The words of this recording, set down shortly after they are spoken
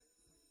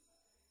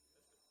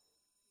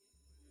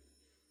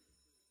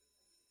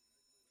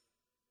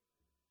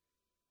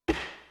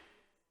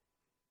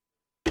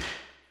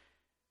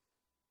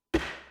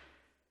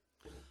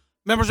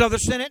Members of the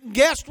Senate and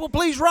guests will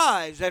please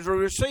rise as we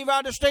receive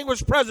our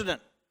distinguished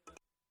President.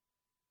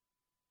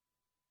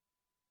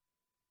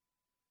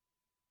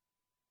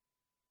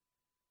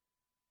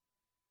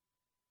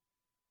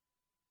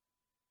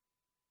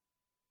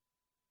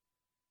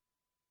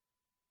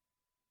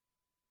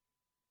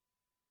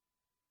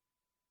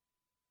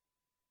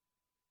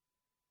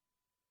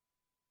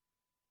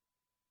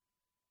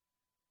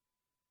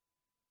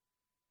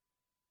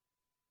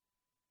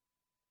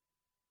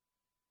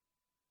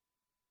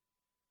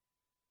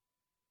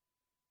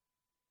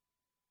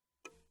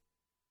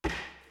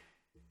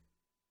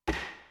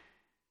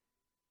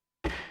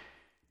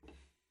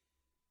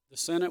 The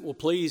Senate will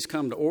please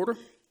come to order.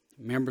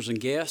 Members and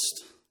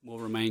guests will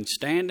remain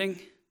standing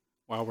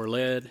while we're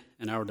led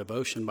in our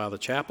devotion by the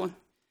chaplain,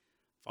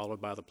 followed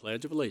by the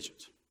Pledge of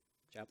Allegiance.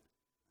 Chaplain.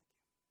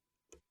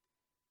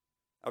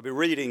 I'll be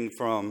reading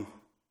from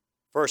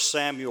 1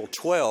 Samuel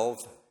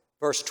 12,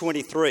 verse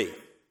 23.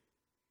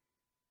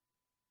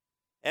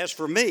 As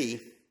for me,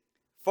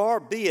 far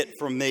be it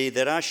from me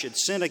that I should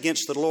sin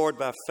against the Lord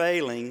by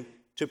failing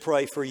to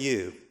pray for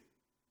you.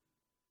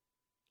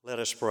 Let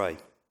us pray.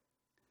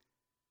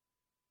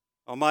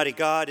 Almighty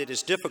God, it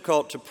is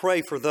difficult to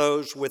pray for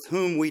those with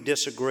whom we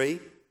disagree,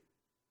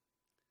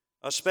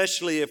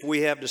 especially if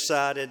we have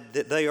decided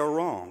that they are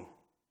wrong.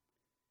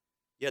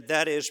 Yet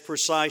that is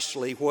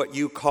precisely what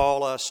you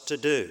call us to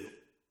do.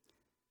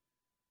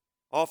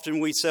 Often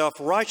we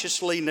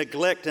self-righteously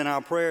neglect in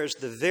our prayers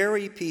the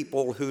very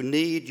people who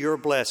need your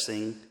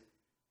blessing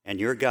and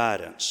your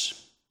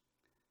guidance.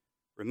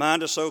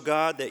 Remind us, O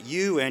God, that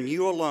you and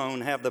you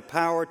alone have the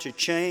power to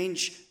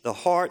change the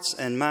hearts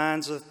and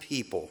minds of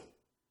people,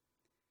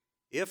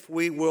 if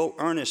we will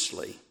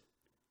earnestly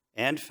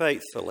and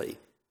faithfully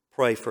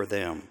pray for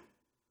them.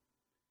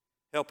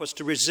 Help us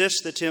to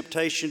resist the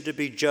temptation to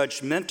be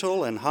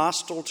judgmental and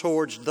hostile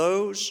towards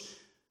those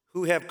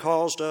who have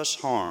caused us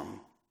harm.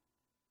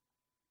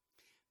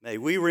 May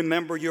we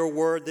remember your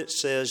word that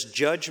says,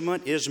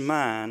 "Judgment is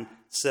mine,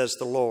 says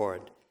the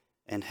Lord,"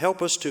 and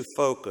help us to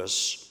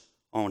focus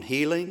on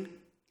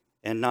healing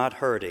and not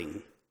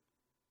hurting.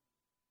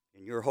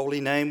 In your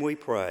holy name we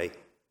pray.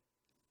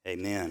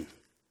 Amen.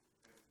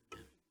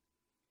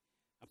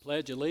 I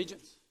pledge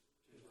allegiance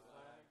to the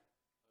flag of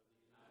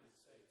the United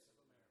States of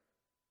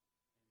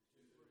America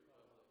and to the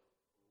republic for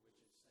which it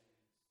stands,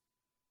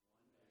 one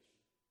nation,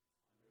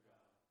 under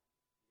God,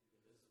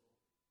 indivisible, with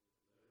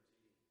liberty and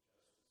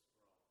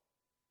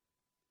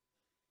justice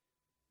for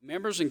all.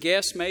 Members and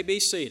guests may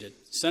be seated.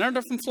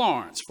 Senator from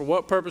Florence, for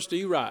what purpose do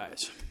you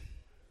rise?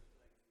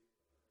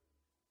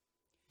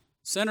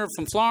 Senator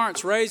from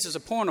Florence raises a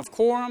point of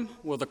quorum.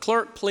 Will the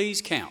clerk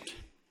please count?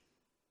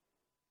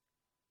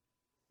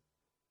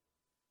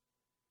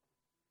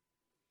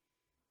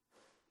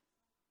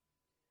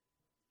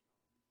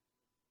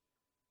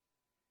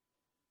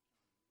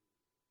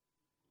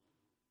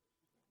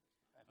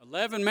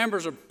 Eleven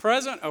members are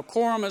present. A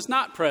quorum is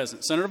not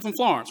present. Senator from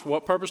Florence, for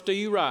what purpose do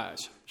you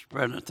rise? Mr.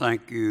 President,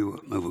 thank you.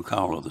 Move a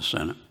call of the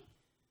Senate.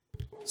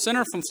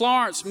 Senator from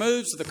Florence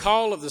moves the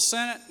call of the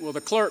Senate. Will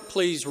the clerk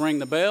please ring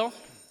the bell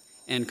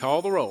and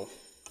call the roll?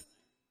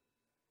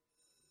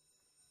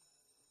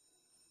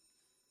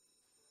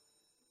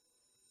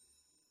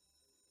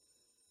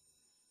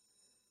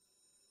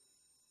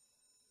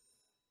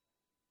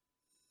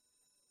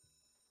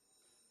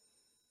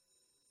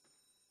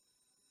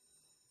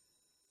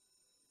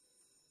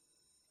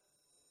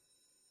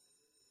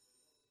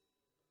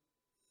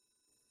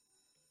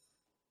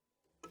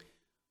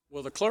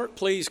 Will the clerk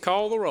please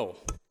call the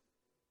roll?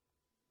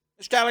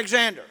 Mr.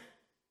 Alexander.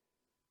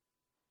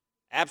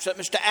 Absent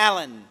Mr.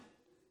 Allen.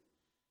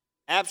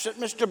 Absent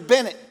Mr.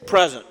 Bennett,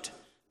 present.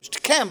 Mr.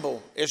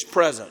 Campbell is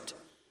present.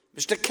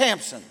 Mr.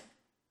 Campson.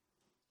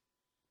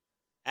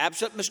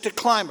 Absent Mr.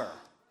 Clymer.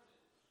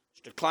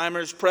 Mr. Clymer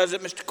is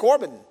present. Mr.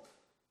 Corbin.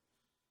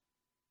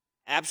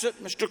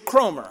 Absent Mr.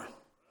 Cromer.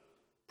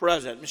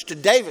 Present.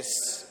 Mr.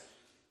 Davis.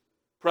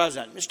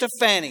 Present. Mr.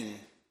 Fanning.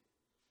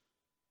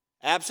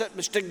 Absent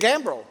Mr.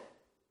 Gambrill.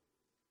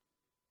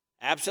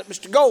 Absent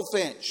Mr.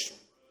 Goldfinch.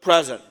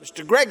 Present.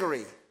 Mr.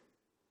 Gregory.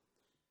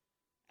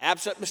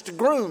 Absent Mr.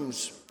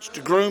 Grooms.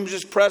 Mr. Grooms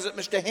is present.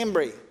 Mr.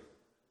 Hembry.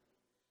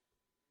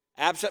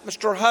 Absent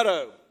Mr.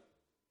 Hutto.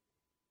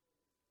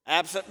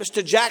 Absent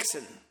Mr.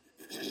 Jackson.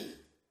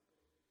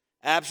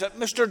 Absent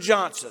Mr.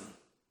 Johnson.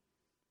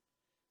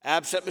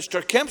 Absent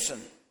Mr.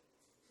 Kempson.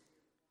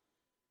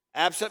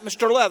 Absent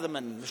Mr.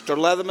 Leatherman. Mr.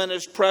 Leatherman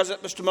is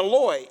present. Mr.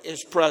 Malloy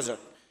is present.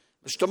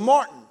 Mr.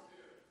 Martin.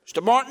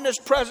 Mr. Martin is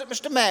present.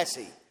 Mr.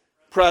 Massey,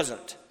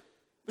 present.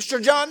 Mr.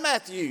 John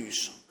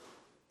Matthews.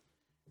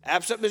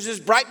 Absent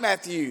Mrs. Bright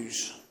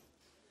Matthews.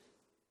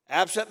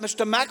 Absent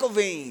Mr.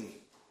 McElveen.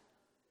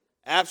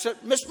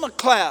 Absent Ms.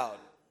 McLeod.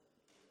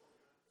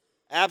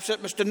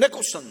 Absent Mr.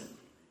 Nicholson.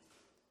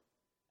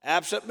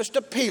 Absent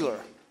Mr. Peeler.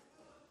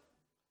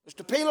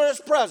 Mr. Peeler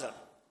is present.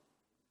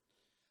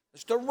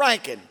 Mr.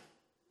 Rankin.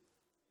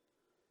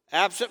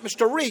 Absent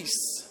Mr.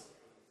 Reese.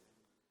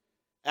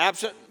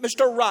 Absent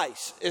Mr.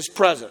 Rice is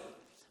present.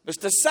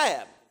 Mr.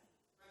 Sabb.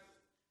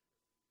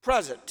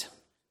 Present.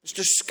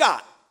 Mr.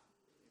 Scott.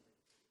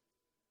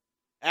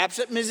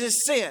 Absent. Mrs.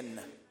 Sin.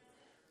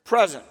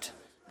 Present.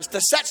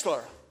 Mr.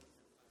 Setzler.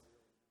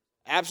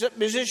 Absent.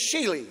 Mrs.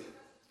 Shealy.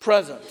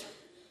 Present.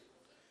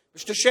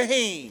 Mr.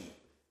 Shaheen.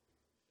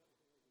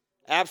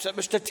 Absent.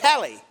 Mr.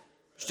 Talley.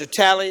 Mr.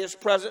 Talley is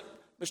present.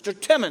 Mr.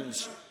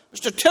 Timmons.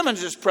 Mr.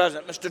 Timmons is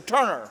present. Mr.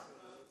 Turner.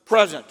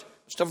 Present.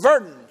 Mr.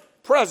 Verdon.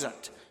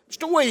 Present.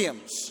 Mr.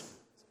 Williams.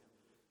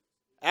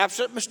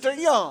 Absent. Mr.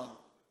 Young.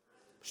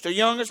 Mr.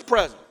 Young is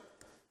present.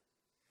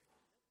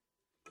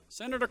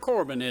 Senator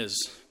Corbin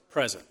is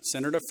present.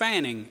 Senator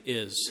Fanning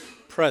is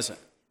present.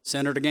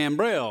 Senator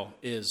Gambrell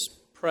is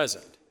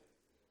present.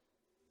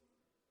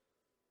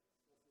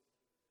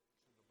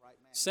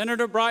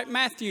 Senator Bright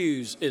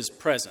Matthews is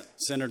present.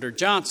 Senator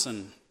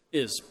Johnson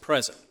is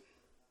present.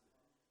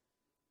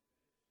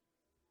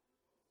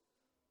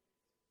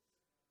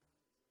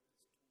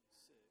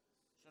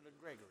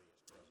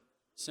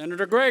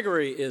 Senator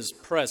Gregory is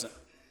present.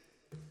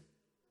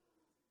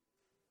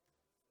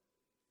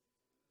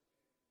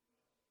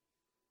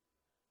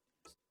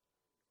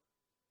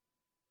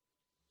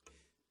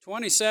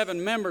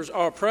 "27 members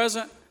are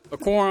present. A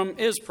quorum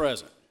is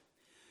present.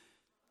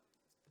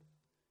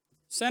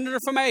 Senator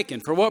from Aiken,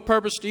 for what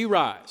purpose do you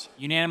rise?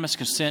 Unanimous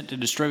consent to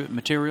distribute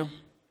material.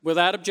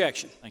 Without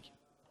objection. Thank you.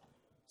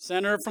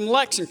 Senator from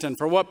Lexington,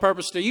 for what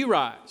purpose do you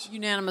rise?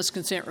 Unanimous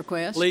consent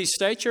request Please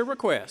state your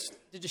request.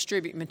 to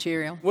distribute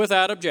material.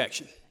 Without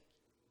objection.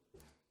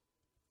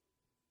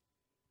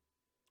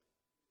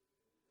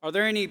 Are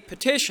there any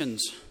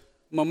petitions,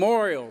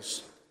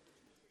 memorials,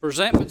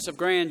 presentments of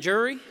grand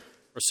jury,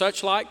 or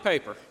such like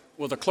paper?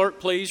 Will the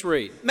clerk please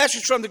read?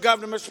 Message from the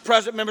Governor, Mr.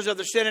 President, members of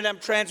the Senate. I'm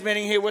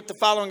transmitting herewith the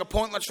following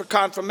appointments for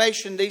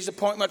confirmation. These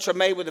appointments are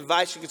made with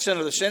advice and consent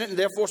of the Senate and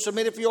therefore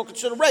submitted for your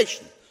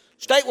consideration.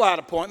 Statewide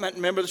appointment,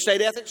 member of the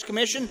State Ethics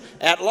Commission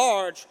at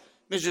large,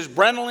 Mrs.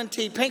 Brennelyn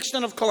T.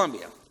 Pinkston of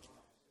Columbia.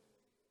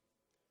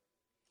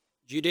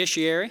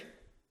 Judiciary.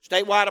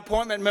 Statewide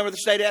appointment, member of the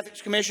State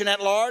Ethics Commission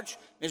at large,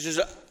 Mrs.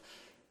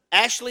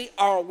 Ashley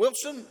R.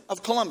 Wilson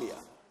of Columbia.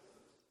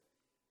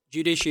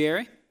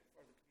 Judiciary.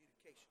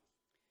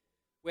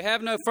 We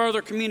have no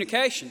further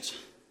communications.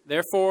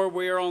 Therefore,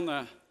 we are on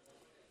the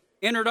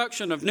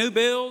introduction of new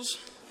bills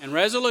and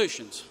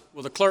resolutions.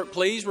 Will the clerk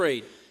please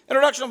read?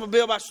 Introduction of a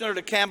bill by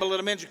Senator Campbell that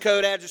amends the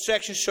code, adds a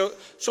section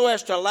so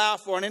as to allow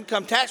for an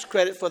income tax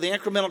credit for the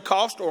incremental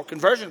cost or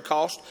conversion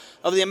cost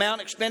of the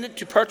amount expended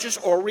to purchase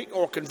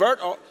or convert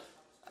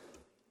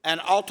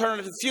an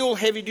alternative fuel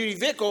heavy-duty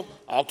vehicle,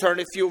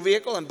 alternative fuel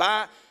vehicle, and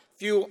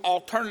biofuel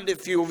alternative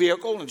fuel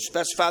vehicle, and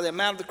specify the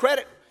amount of the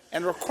credit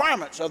and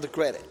requirements of the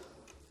credit.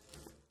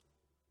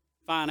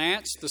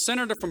 Finance. The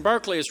senator from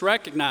Berkeley is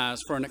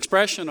recognized for an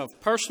expression of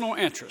personal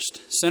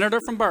interest. Senator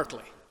from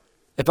Berkeley.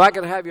 If I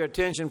could have your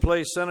attention,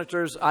 please,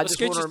 Senators, I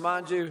just want to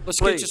remind you. Let's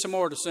please. get you some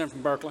order, Senator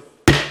from Berkeley.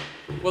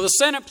 Will the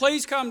Senate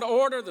please come to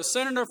order? The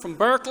senator from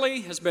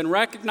Berkeley has been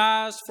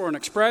recognized for an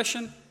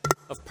expression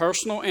of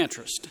personal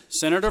interest.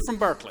 Senator from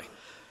Berkeley.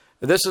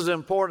 This is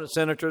important,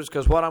 Senators,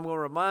 because what I'm going to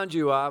remind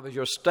you of is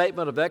your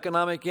statement of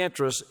economic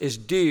interest is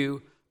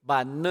due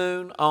by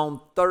noon on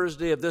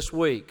Thursday of this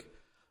week.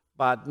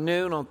 By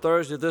noon on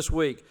Thursday of this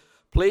week.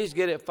 Please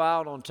get it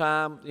filed on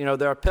time. You know,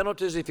 there are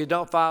penalties if you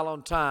don't file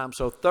on time.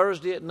 So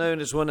Thursday at noon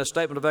is when the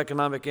statement of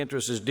economic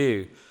interest is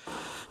due.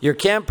 Your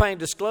campaign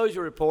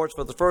disclosure reports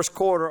for the first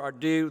quarter are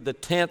due the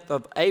 10th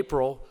of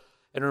April.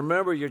 And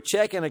remember, your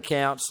checking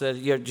accounts,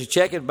 your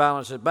checking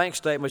balance and bank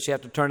statements you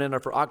have to turn in are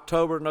for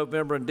October,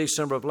 November, and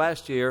December of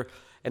last year.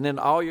 And then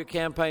all your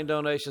campaign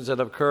donations that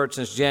have occurred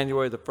since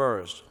January the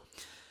 1st.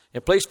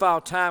 And please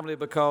file timely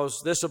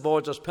because this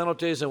avoids those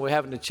penalties and we're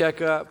having to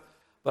check up.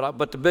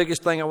 But the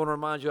biggest thing I want to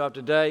remind you of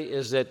today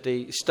is that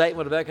the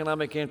statement of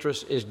economic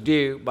interest is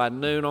due by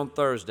noon on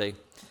Thursday.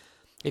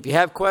 If you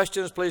have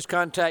questions, please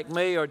contact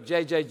me or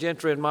J.J.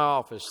 Gentry in my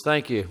office.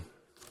 Thank you.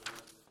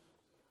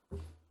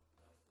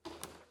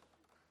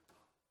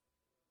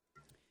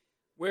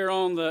 We're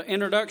on the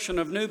introduction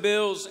of new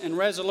bills and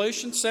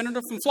resolutions.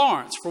 Senator from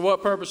Florence, for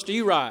what purpose do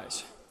you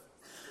rise?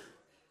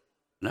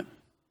 No.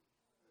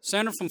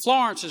 Senator from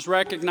Florence is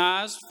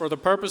recognized for the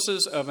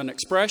purposes of an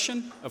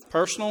expression of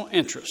personal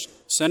interest.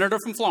 Senator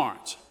from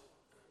Florence.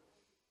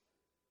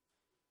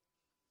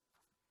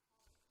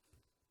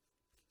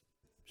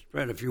 Mr.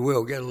 President, if you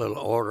will, get a little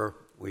order.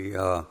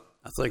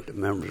 I think the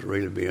members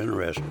really be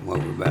interested in what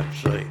we're about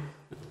to say.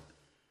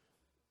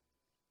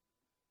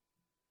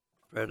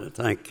 President,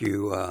 thank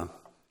you.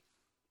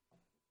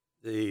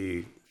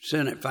 The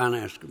Senate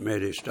Finance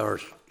Committee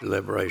starts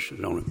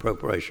deliberations on the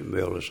appropriation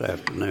bill this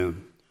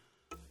afternoon.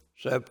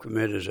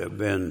 Subcommittees have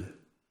been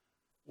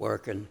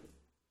working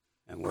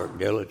and worked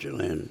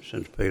diligently, and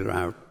since Peter,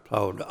 I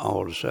applaud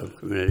all the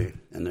subcommittee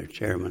and their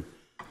chairman.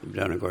 They've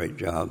done a great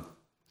job.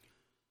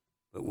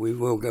 But we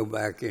will go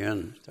back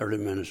in 30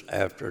 minutes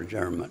after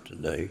adjournment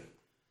today,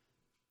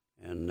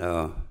 and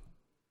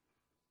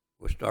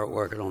we'll start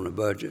working on the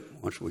budget.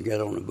 Once we get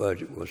on the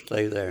budget, we'll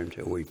stay there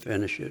until we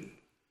finish it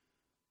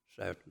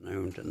this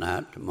afternoon,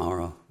 tonight,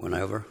 tomorrow,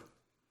 whenever.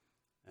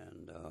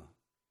 And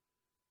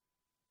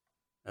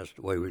That's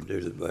the way we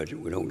do the budget.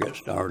 We don't get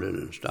started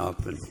and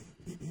stop and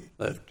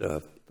let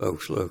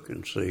folks look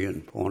and see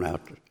and point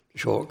out the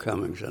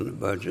shortcomings in the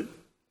budget.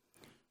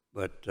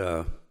 But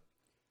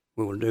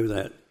we will do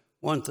that.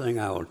 One thing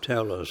I will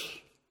tell us,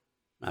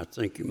 and I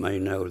think you may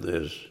know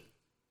this,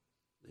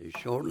 the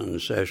shortening the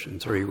session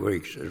 3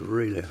 weeks is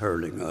really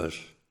hurting us,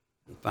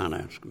 the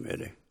Finance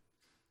Committee.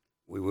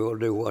 We will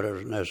do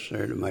whatever's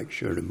necessary to make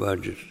sure the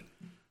budget's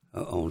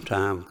on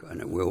time,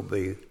 and it will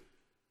be.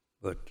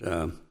 But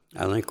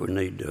I think we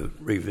need to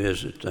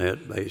revisit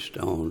that based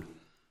on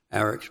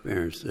our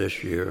experience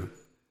this year.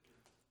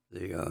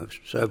 The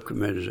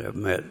subcommittees have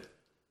met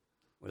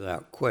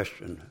without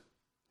question,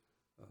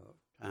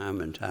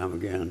 time and time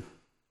again,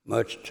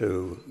 much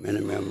to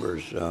many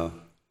members'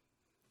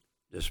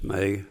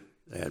 dismay.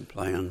 They had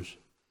plans,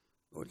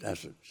 but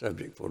that's a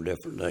subject for a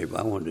different day.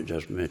 But I wanted to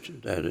just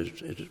mention that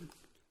it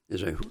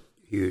is a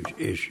huge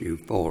issue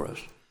for us.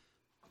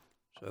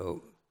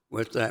 So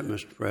with that,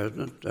 Mr.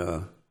 President,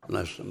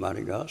 unless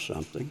somebody got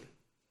something.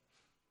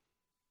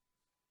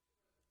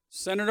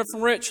 Senator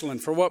from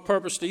Richland, for what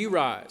purpose do you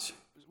rise?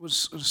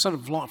 Was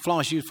Senator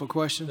Florence used for a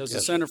question? Does the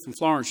senator from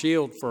Florence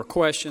yield for a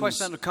question?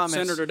 Question and comments.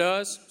 Senator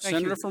does. Thank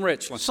Senator you. from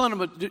Richland.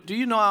 Senator, do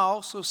you know I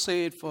also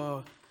said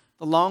for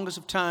the longest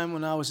of time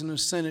when I was in the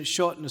Senate,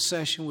 shortening the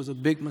session was a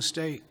big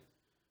mistake.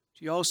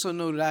 Do you also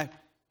know that I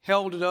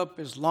held it up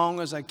as long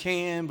as I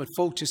can, but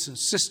folks just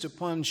insist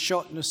upon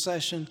shortening the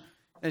session?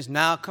 It's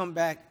now come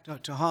back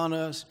to haunt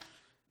us.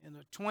 In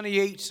the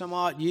 28 some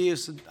odd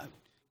years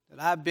that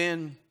I've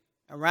been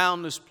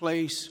around this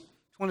place,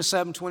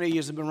 27, 28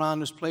 years I've been around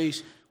this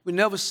place, we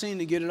never seem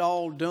to get it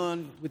all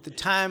done with the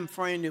time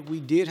frame that we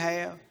did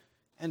have.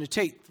 And to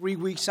take 3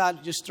 weeks out,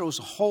 it just throws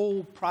the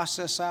whole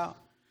process out.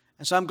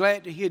 And so I'm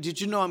glad to hear, did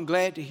you know I'm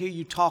glad to hear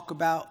you talk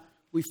about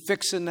we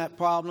fixing that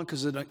problem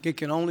because it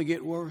can only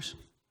get worse?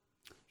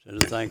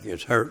 Senator, thank you.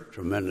 It's hurt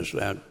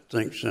tremendously. I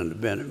think Senator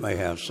Bennett may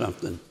have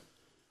something.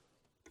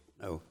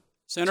 No.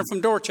 Senator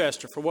from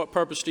Dorchester, for what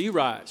purpose do you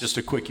rise? Just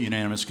a quick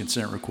unanimous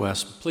consent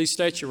request. Please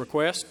state your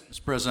request.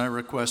 Mr. President, I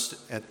request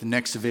at the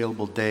next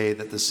available day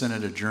that the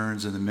Senate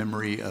adjourns in the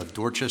memory of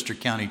Dorchester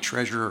County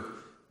Treasurer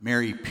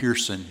Mary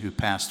Pearson, who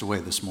passed away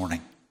this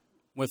morning.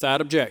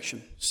 Without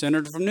objection.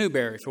 Senator from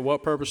Newberry, for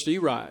what purpose do you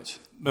rise?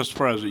 Mr.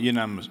 President,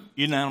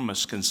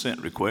 unanimous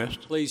consent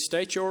request. Please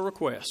state your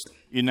request.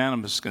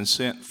 Unanimous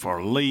consent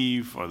for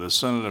leave for the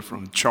senator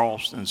from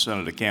Charleston,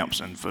 Senator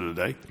Campson, for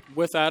today.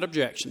 Without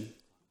objection.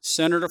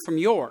 Senator from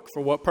York,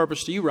 for what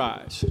purpose do you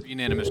rise?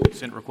 Unanimous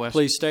consent request.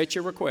 Please state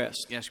your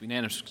request. Yes,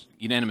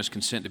 unanimous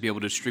consent to be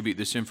able to distribute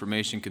this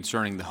information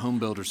concerning the Home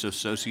Builders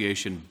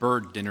Association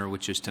Bird Dinner,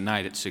 which is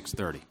tonight at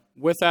 6:30.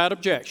 Without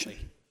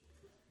objection.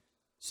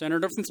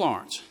 Senator from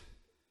Florence. Mr.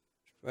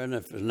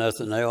 President, if there's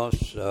nothing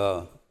else,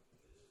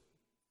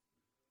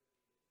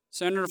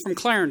 Senator from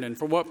Clarendon,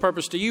 for what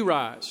purpose do you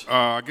rise?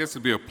 I guess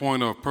it'd be a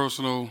point of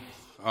personal.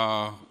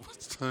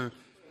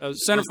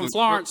 Senator from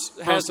Florence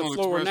has the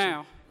floor expression.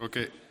 now.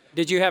 Okay.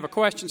 Did you have a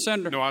question,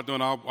 Senator? No, I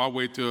don't. I'll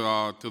wait till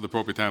the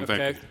appropriate time. Okay.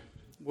 Thank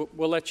you.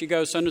 We'll let you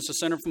go.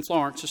 Senator from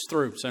Florence is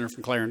through. Senator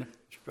from Clarendon.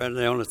 Mr. President,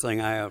 the only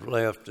thing I have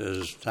left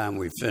is time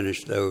we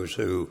finish those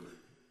who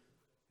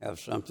have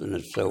something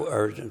that's so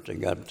urgent they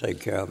got to take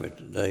care of it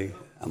today.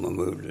 I'm going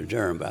to move to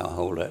adjourn, but I'll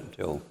hold that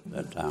until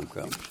that time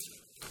comes.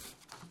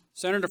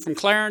 Senator from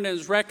Clarendon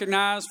is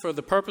recognized for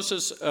the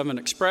purposes of an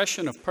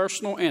expression of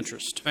personal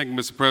interest. Thank you,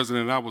 Mr.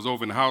 President. I was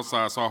over in the House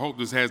side, so I hope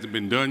this hasn't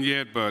been done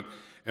yet, but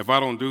if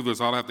I don't do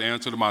this, I'll have to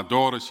answer to my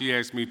daughter. She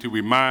asked me to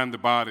remind the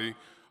body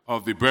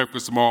of the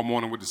breakfast tomorrow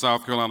morning with the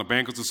South Carolina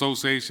Bankers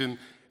Association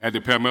at the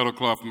Palmetto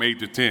Club from 8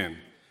 to 10.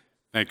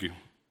 Thank you.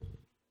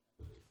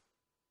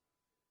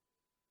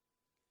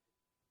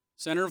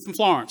 Senator from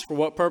Florence, for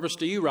what purpose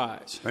do you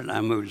rise?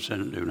 I move the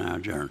Senate do now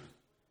adjourn.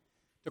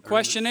 The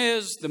question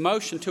is the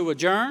motion to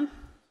adjourn.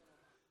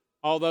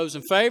 All those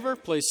in favor,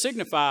 please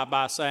signify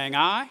by saying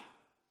aye.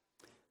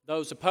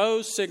 Those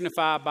opposed,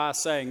 signify by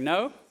saying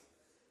no.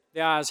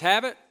 The ayes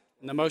have it,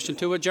 and the motion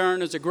to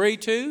adjourn is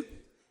agreed to.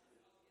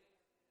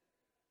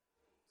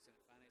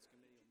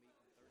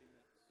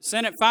 The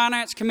Senate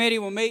Finance Committee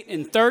will meet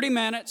in 30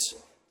 minutes.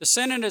 The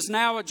Senate is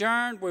now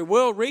adjourned. We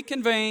will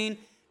reconvene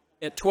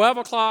at 12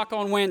 o'clock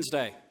on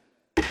Wednesday.